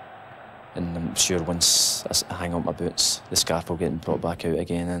means to me. And I'm sure once I hang up my boots, the scarf will get brought back out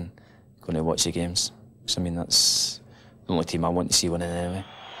again and going to watch the games. Because I mean, that's the only team I want to see winning anyway.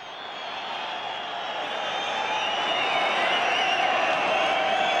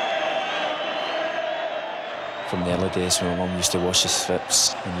 From the early days when my mum used to wash the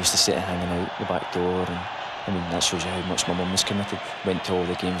strips and used to sit hanging out the back door, and I mean, that shows you how much my mum was committed. Went to all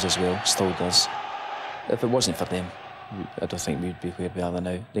the games as well, still does. If it wasn't for them, I don't think we'd be where we are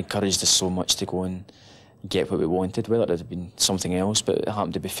now. They encouraged us so much to go and get what we wanted, whether it had been something else, but it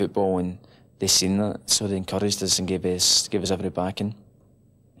happened to be football, and they seen that, so they encouraged us and gave us every backing.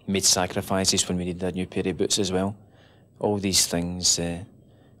 Made sacrifices when we needed a new pair of boots as well. All these things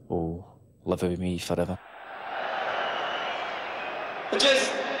will live with me forever.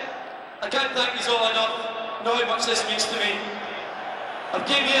 I can't thank you all enough. Know how much this means to me. I've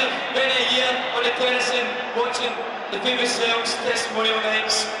came here many a year on the terracing, watching the famous Celts testimonial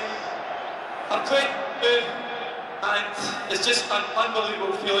nights. I've played and it's just an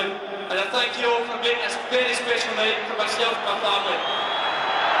unbelievable feeling. And I thank you all for making this a very special night for myself and my family.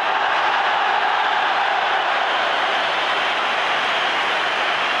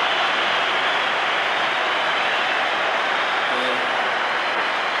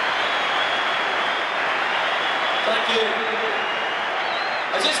 Thank you.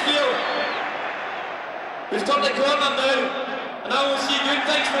 I just feel we've turned the corner now, and I will see good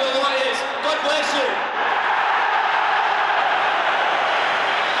things for the Lions. God bless you.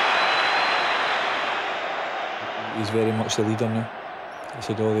 He's very much the leader now. He's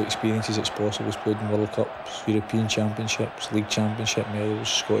had all the experiences it's possible. He's played in World Cups, European Championships, League Championship medals,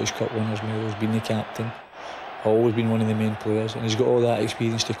 Scottish Cup winners medals, been the captain, always been one of the main players, and he's got all that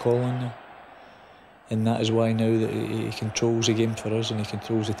experience to call on now. And that is why now that he controls the game for us, and he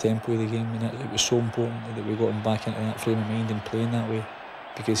controls the tempo of the game, and it was so important that we got him back into that frame of mind and playing that way,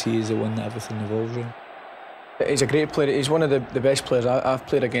 because he is the one that everything revolves around. He's a great player. He's one of the best players I've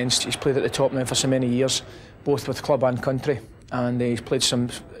played against. He's played at the top now for so many years, both with club and country, and he's played some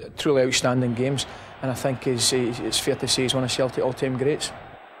truly outstanding games, and I think it's fair to say he's one of Celtic all-time greats.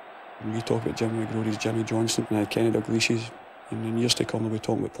 We talk about Jimmy McGrory's, Jimmy Johnson and Kenny Dalglish's, and in years to come we'll be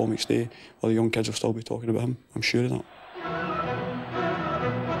talking about Paul McStay, or the young kids will still be talking about him, I'm sure of that.